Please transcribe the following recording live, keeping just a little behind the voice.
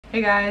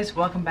Hey guys,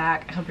 welcome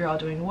back. I hope you're all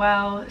doing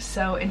well.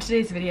 So in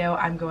today's video,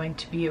 I'm going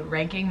to be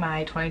ranking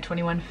my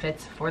 2021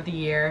 fits for the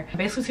year. I'm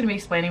basically going to be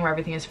explaining where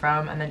everything is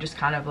from and then just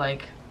kind of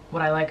like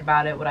what I like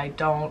about it, what I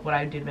don't, what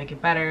I would do to make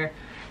it better,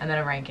 and then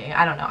a ranking.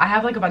 I don't know. I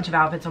have like a bunch of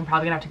outfits, so I'm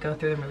probably gonna have to go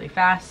through them really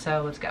fast,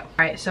 so let's go. All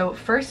right, so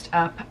first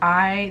up,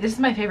 this is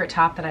my favorite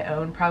top that I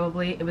own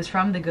probably. It was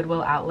from the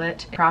Goodwill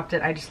outlet. I cropped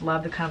it. I just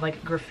love the kind of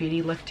like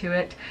graffiti look to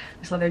it.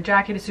 This leather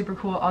jacket is super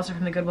cool, also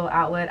from the Goodwill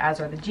outlet,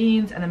 as are the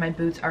jeans, and then my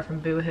boots are from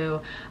Boohoo.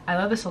 I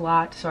love this a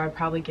lot, so I'd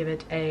probably give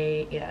it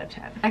a 8 out of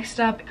 10. Next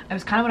up, it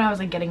was kind of when I was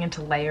like getting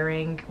into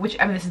layering, which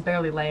I mean this is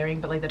barely layering,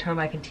 but like the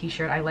turtleneck and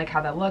t-shirt, I like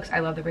how that looks. I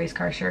love the race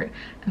car shirt,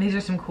 and these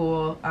are some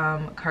cool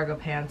cargo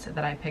pants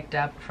that I picked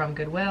up from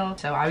Goodwill,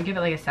 so I would give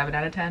it like a 7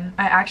 out of 10.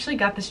 I actually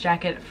got this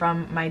jacket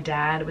from my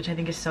dad, which I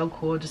think is so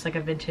cool, just like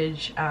a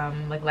vintage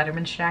like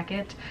Letterman's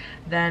jacket.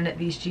 Then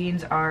these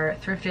jeans are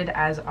thrifted,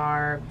 as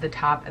are the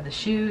top and the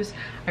shoes.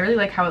 I really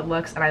like how it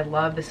looks, and I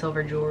love the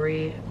silver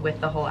jewelry with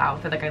the whole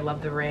outfit. Like I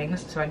love the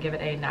rings, so I'd give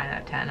it a 9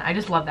 out of 10. I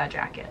just love that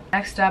jacket.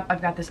 Next up,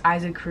 I've got this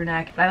Isaac crew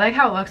neck, but I like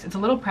how it looks. It's a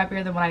little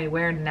preppier than what I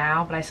wear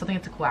now, but I still think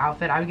it's a cool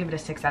outfit. I would give it a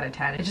 6 out of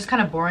 10. It's just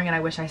kind of boring, and I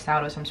wish I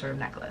styled it with some sort of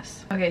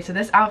necklace. Okay, so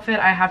this outfit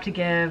I have to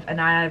give a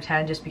 9 out of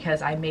 10 just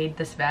because I made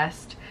this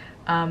vest.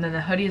 Then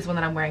the hoodie is one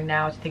that I'm wearing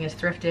now, which I think is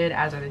thrifted,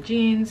 as are the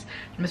jeans.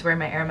 I'm just wearing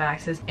my Air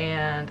Maxes,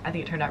 and I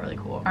think it turned out really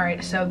cool.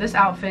 Alright, so this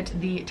outfit,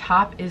 the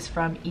top is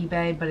from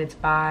eBay, but it's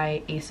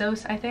by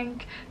ASOS, I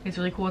think. It's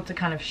really cool. It's a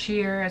kind of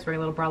sheer. I was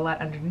wearing a little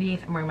bralette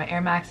underneath. I'm wearing my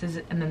Air Maxes,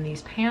 and then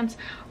these pants,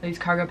 these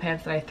cargo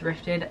pants that I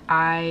thrifted.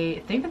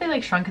 I think that they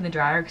like shrunk in the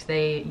dryer because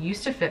they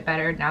used to fit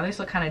better. Now they just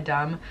look kind of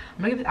dumb. I'm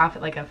gonna give this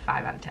outfit like a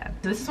 5 out of 10.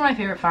 So this is one of my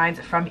favorite finds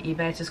from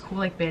eBay. It's this cool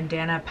like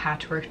bandana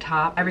patchwork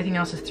top. Everything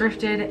else is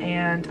thrifted,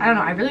 and I don't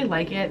know, I really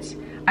like it.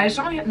 I just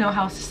don't really know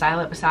how else to style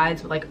it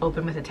besides like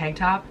open with a tank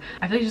top.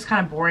 I feel like it's just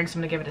kind of boring, so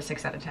I'm gonna give it a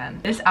 6 out of 10.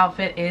 This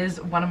outfit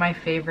is one of my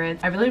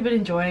favorites. I've really been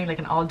enjoying like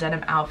an all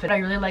denim outfit. I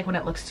really like when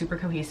it looks super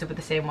cohesive with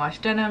the same wash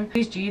denim.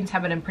 These jeans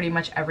have been in pretty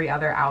much every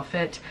other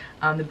outfit.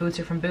 The boots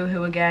are from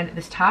Boohoo again.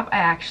 This top I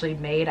actually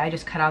made. I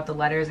just cut out the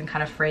letters and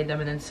kind of frayed them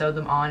and then sewed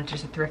them on. It's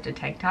just a thrifted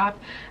tank top.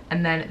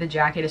 And then the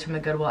jacket is from the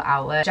Goodwill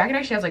outlet. The jacket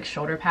actually has like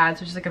shoulder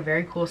pads, which is like a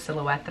very cool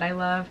silhouette that I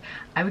love.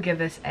 I would give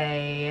this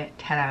a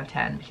 10 out of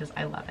 10 because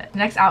I love it. The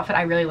next outfit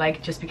I really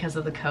like just because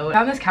of the coat. I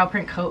found this cow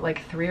print coat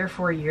like 3 or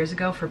 4 years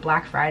ago for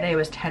Black Friday. It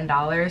was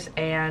 $10,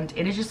 and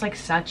it is just like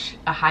such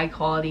a high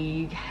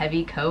quality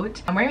heavy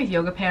coat. I'm wearing with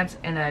yoga pants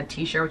and a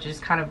t-shirt, which is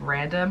kind of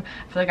random.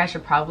 I feel like I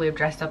should probably have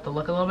dressed up the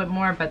look a little bit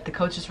more, but the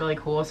coat's just really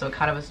cool, so it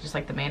kind of was just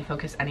like the main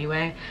focus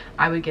anyway.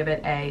 I would give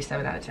it a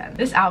 7 out of 10.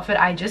 This outfit,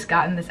 I just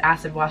gotten this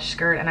acid wash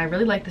skirt, and I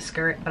really like the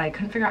skirt, but I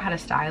couldn't figure out how to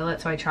style it,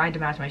 so I tried to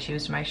match my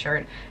shoes to my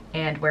shirt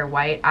and wear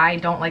white. I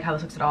don't like how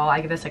this looks at all. I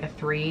give this like a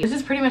 3. This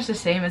is pretty much the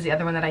same as the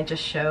other one that I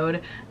just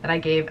showed that I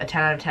gave a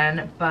 10 out of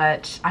 10,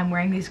 but I'm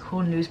wearing these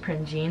cool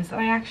newsprint jeans that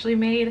I actually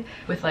made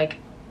with like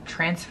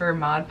transfer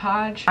Mod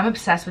Podge. I'm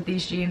obsessed with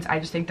these jeans. I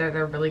just think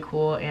they're really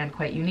cool and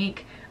quite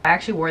unique. I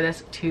actually wore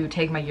this to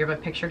take my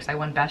yearbook picture because I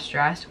won Best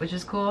Dressed, which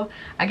is cool.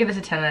 I give this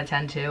a 10 out of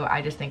 10 too.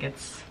 I just think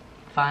it's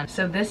fun.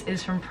 So this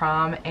is from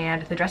prom,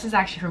 and the dress is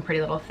actually from Pretty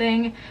Little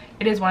Thing.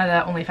 It is one of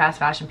the only fast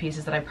fashion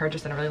pieces that I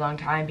purchased in a really long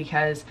time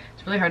because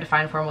it's really hard to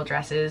find formal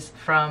dresses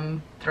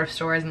from thrift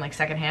stores and like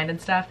secondhand and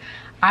stuff.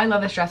 I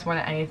love this dress more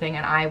than anything,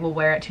 and I will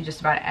wear it to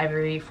just about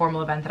every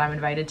formal event that I'm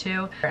invited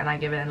to, and I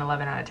give it an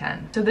 11 out of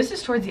 10. So this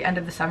is towards the end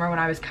of the summer when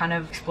I was kind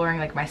of exploring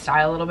like my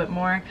style a little bit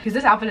more, because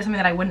this outfit is something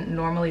that I wouldn't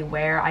normally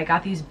wear. I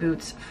got these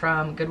boots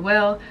from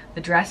Goodwill.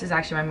 The dress is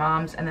actually my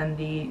mom's, and then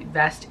the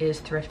vest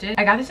is thrifted.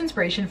 I got this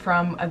inspiration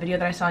from a video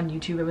that I saw on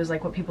YouTube. It was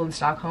like what people in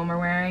Stockholm are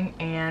wearing,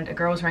 and a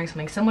girl was wearing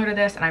something similar to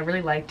this, and I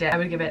really liked it. I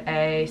would give it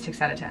a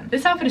 6 out of 10.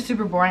 This outfit is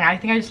super boring. I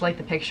think I just like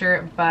the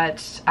picture,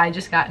 but I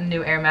just got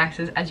new Air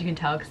Maxes, as you can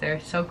tell, because they're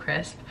so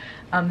crisp.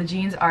 The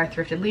jeans are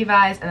thrifted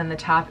Levi's, and then the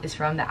top is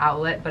from the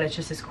outlet, but it's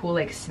just this cool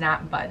like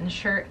snap button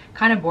shirt.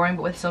 Kind of boring,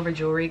 but with silver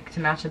jewelry to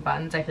match the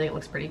buttons, I feel like it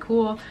looks pretty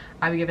cool.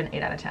 I would give it an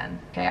 8 out of 10.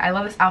 Okay, I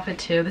love this outfit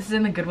too. This is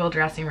in the Goodwill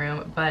dressing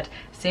room, but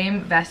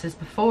same vest as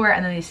before,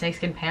 and then these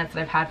snakeskin pants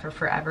that I've had for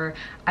forever.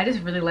 I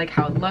just really like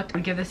how it looked. I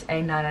would give this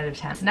a 9 out of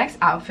 10. This next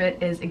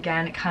outfit is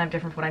again kind of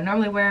different from what I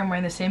normally wear. I'm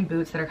wearing the same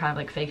boots that are kind of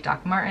like fake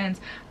Doc Martens.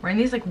 I'm wearing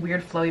these like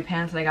weird flowy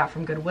pants that I got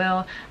from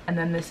Goodwill, and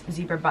then this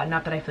zebra button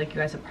up that I feel like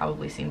you guys have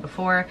probably seen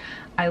before.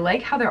 I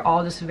like how they're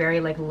all just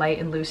very like light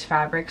and loose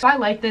fabric. So I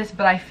like this,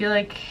 but I feel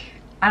like,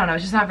 I don't know,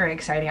 it's just not very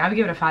exciting. I would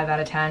give it a 5 out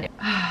of 10.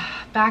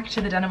 Back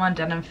to the denim on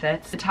denim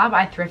fits. The top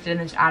I thrifted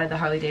and just added the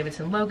Harley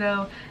Davidson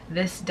logo.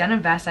 This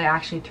denim vest I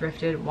actually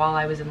thrifted while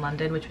I was in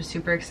London, which was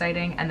super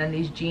exciting. And then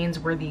these jeans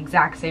were the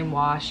exact same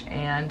wash,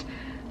 and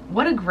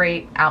what a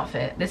great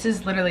outfit. This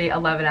is literally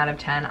 11 out of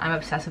 10. I'm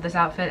obsessed with this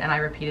outfit, and I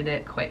repeated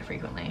it quite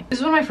frequently. This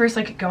is one of my first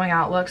like going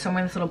out looks. So I'm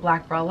wearing this little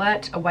black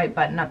bralette, a white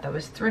button up that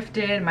was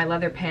thrifted, my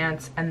leather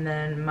pants, and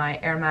then my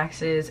Air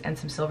Maxes and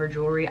some silver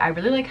jewelry. I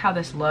really like how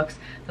this looks.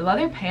 The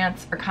leather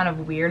pants are kind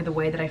of weird the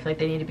way that I feel like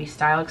they need to be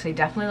styled, because they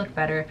definitely look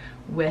better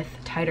with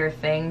tighter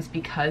things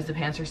because the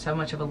pants are so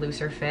much of a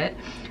looser fit.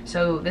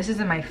 So this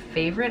isn't my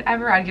favorite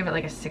ever. I'd give it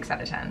like a 6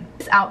 out of 10.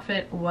 This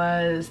outfit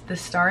was the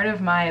start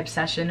of my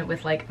obsession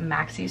with like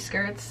maxi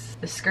skirts.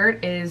 The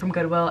skirt is from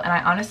Goodwill, and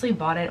I honestly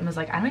bought it and was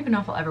like, I don't even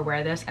know if I'll ever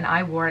wear this, and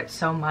I wore it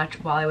so much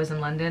while I was in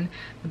London.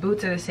 The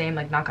boots are the same,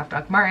 like knockoff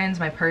Doc Martens.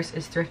 My purse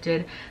is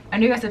thrifted. I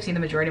know you guys have seen the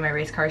majority of my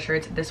race car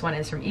shirts. This one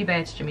is from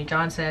eBay. It's Jimmy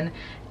Johnson.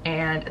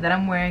 And then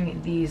I'm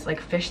wearing these like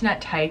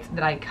fishnet tights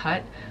that I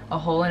cut a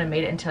hole in and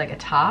made it into like a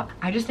top.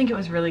 I just think it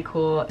was really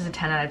cool. It's a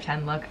 10 out of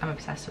 10 look. I'm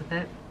obsessed with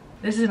it.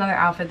 This is another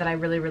outfit that I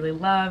really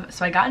love.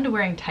 So I got into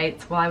wearing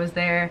tights while I was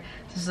there.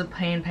 This is a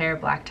plain pair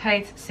of black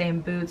tights,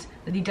 same boots.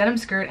 The denim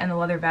skirt and the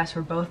leather vest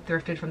were both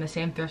thrifted from the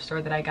same thrift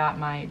store that I got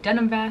my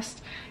denim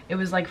vest. It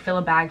was like fill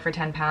a bag for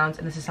 10 pounds,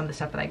 and this is some of the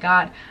stuff that I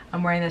got.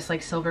 I'm wearing this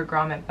like silver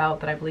grommet belt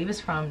that I believe is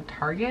from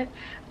Target,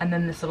 and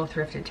then this little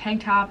thrifted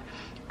tank top.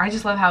 I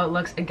just love how it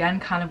looks, again,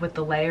 kind of with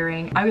the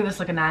layering. I give this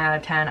like a 9 out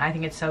of 10. I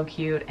think it's so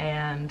cute,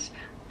 and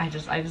I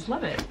just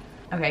love it.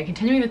 Okay,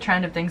 continuing the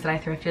trend of things that I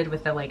thrifted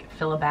with the like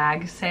fill a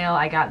bag sale,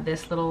 I got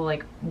this little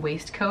like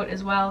waistcoat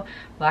as well,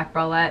 black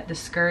bralette. The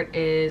skirt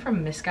is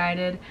from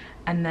Missguided,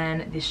 and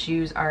then the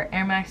shoes are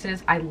Air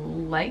Maxes. I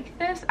like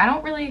this.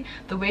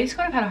 The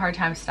waistcoat I've had a hard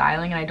time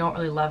styling, and I don't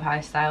really love how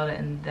I styled it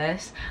in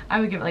this. I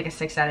would give it like a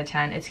 6 out of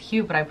 10. It's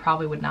cute, but I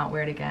probably would not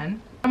wear it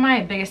again. One of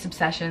my biggest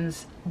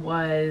obsessions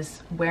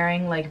was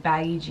wearing like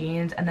baggy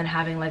jeans and then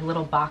having like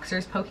little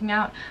boxers poking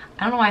out.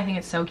 I don't know why I think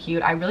it's so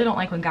cute. I really don't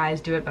like when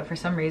guys do it, but for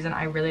some reason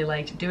I really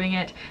liked doing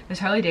it. This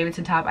Harley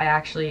Davidson top I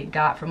actually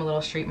got from a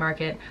little street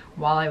market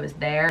while I was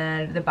there,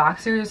 and the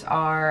boxers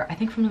are I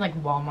think from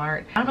like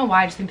Walmart. I don't know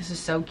why, I just think this is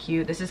so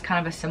cute. This is kind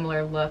of a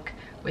similar look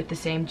with the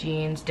same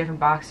jeans, different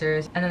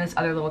boxers, and then this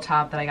other little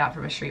top that I got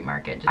from a street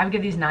market. I would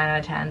give these 9 out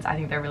of 10s. I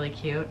think they're really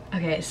cute.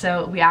 Okay,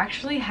 so we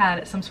actually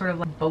had some sort of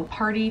like boat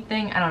party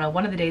thing. I don't know,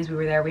 one of the days we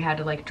were there we had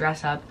to like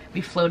dress up.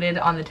 We floated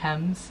on the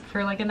Thames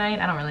for like a night.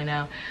 I don't really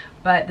know.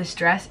 But this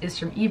dress is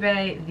from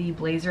eBay. The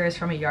blazer is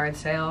from a yard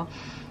sale.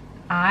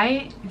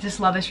 I just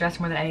love this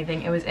dress more than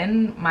anything. It was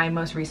in my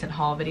most recent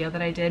haul video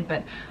that I did,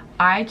 but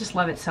I just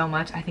love it so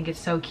much. I think it's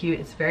so cute.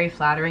 It's very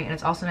flattering, and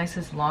it's also nice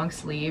because it's long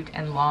sleeved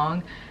and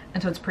long,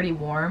 and so it's pretty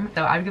warm.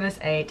 So I would give this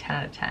a 10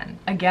 out of 10.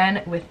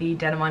 Again, with the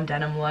denim on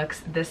denim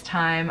looks, this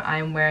time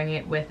I'm wearing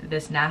it with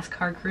this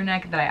NASCAR crew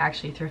neck that I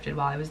actually thrifted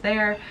while I was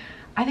there.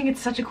 I think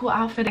it's such a cool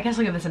outfit. I guess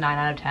I'll give this a 9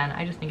 out of 10.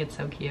 I just think it's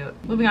so cute.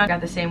 Moving on, I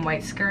got the same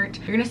white skirt.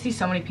 You're gonna see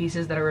so many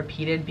pieces that are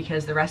repeated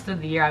because the rest of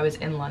the year I was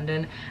in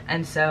London,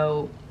 and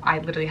so I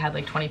literally had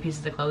like 20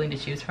 pieces of clothing to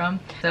choose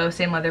from. So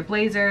same leather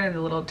blazer, the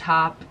little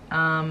top,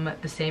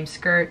 the same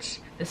skirt.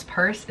 This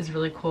purse is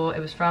really cool. It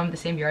was from the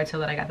same yard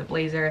sale that I got the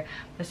blazer.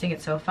 I just think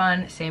it's so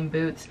fun. Same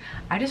boots.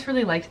 I just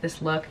really liked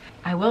this look.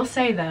 I will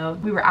say though,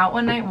 we were out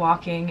one night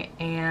walking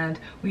and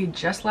we had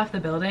just left the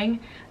building,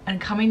 and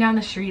coming down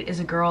the street is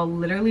a girl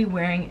literally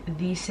wearing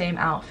the same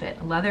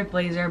outfit. Leather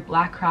blazer,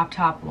 black crop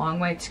top, long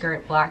white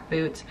skirt, black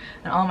boots,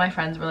 and all my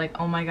friends were like,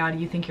 oh my god,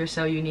 you think you're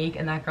so unique,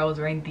 and that girl was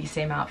wearing the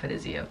same outfit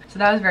as you. So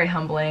that was very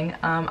humbling.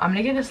 I'm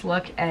gonna give this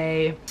look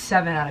a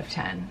 7 out of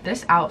 10.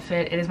 This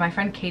outfit, it is my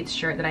friend Kate's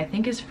shirt that I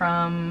think is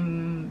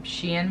from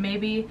Shein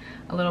maybe,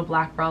 a little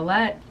black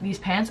bralette. These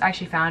pants I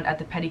actually found at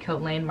the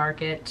Petticoat Lane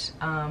Market,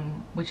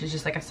 which is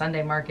just like a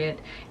Sunday market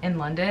in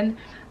London.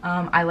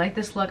 I like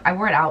this look. I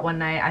wore it out one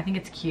night. I think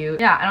it's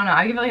cute. Yeah, I don't know.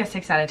 I give it like a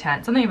 6 out of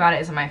 10. Something about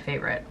it isn't my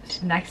favorite.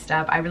 Next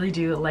up, I really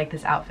do like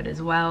this outfit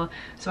as well.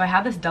 So I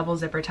have this double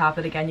zipper top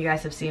that again you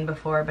guys have seen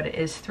before, but it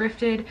is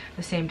thrifted,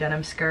 the same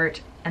denim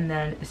skirt, and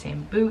then the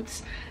same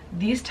boots.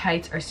 These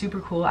tights are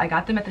super cool. I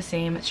got them at the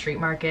same street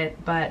market,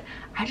 but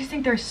I just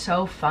think they're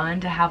so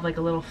fun to have like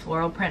a little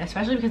floral print,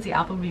 especially because the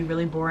outfit would be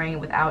really boring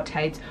without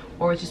tights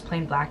or with just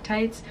plain black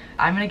tights.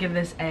 I'm gonna give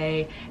this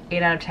a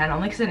 8 out of 10,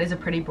 only because it is a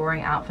pretty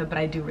boring outfit, but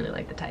I do really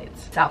like the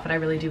tights. This outfit I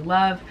really do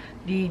love.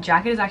 The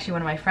jacket is actually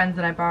one of my friends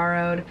that I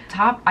borrowed.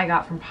 Top I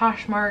got from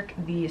Poshmark.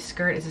 The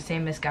skirt is the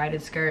same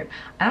Missguided skirt.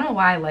 I don't know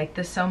why I like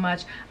this so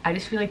much. I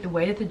just feel like the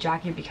way that the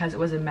jacket, because it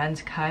was a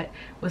men's cut,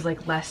 was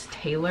like less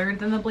tailored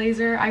than the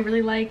blazer I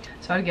really liked.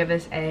 So I would give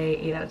this a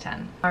 8 out of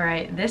 10. All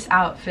right, this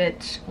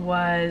outfit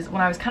was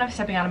when I was kind of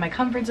stepping out of my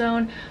comfort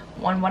zone.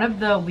 On one of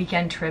the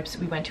weekend trips,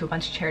 we went to a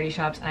bunch of charity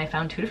shops and I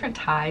found 2 different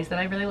ties that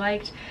I really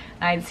liked.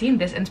 And I had seen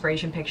this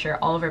inspiration picture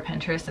all over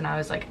Pinterest, and I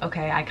was like,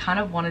 okay, I kind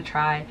of want to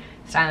try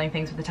styling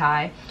things with a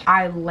tie.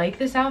 I like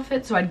this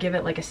outfit, so I'd give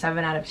it like a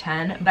 7 out of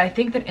 10, but I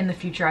think that in the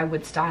future I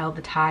would style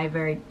the tie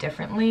very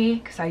differently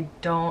because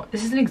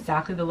this isn't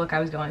exactly the look I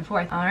was going for.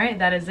 All right,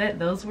 that is it.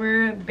 Those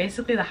were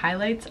basically the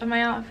highlights of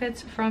my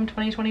outfits from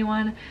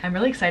 2021. I'm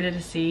really excited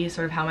to see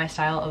sort of how my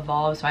style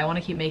evolves, so I want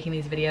to keep making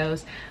these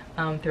videos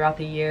throughout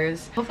the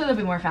years. Hopefully there'll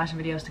be more fashion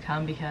videos to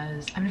come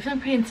because I've been feeling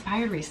pretty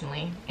inspired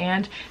recently,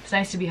 and it's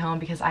nice to be home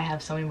because I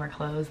have so many more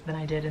clothes than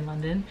I did in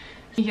London.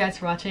 Thank you guys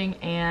for watching,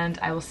 and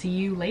I will see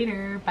you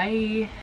later. Bye!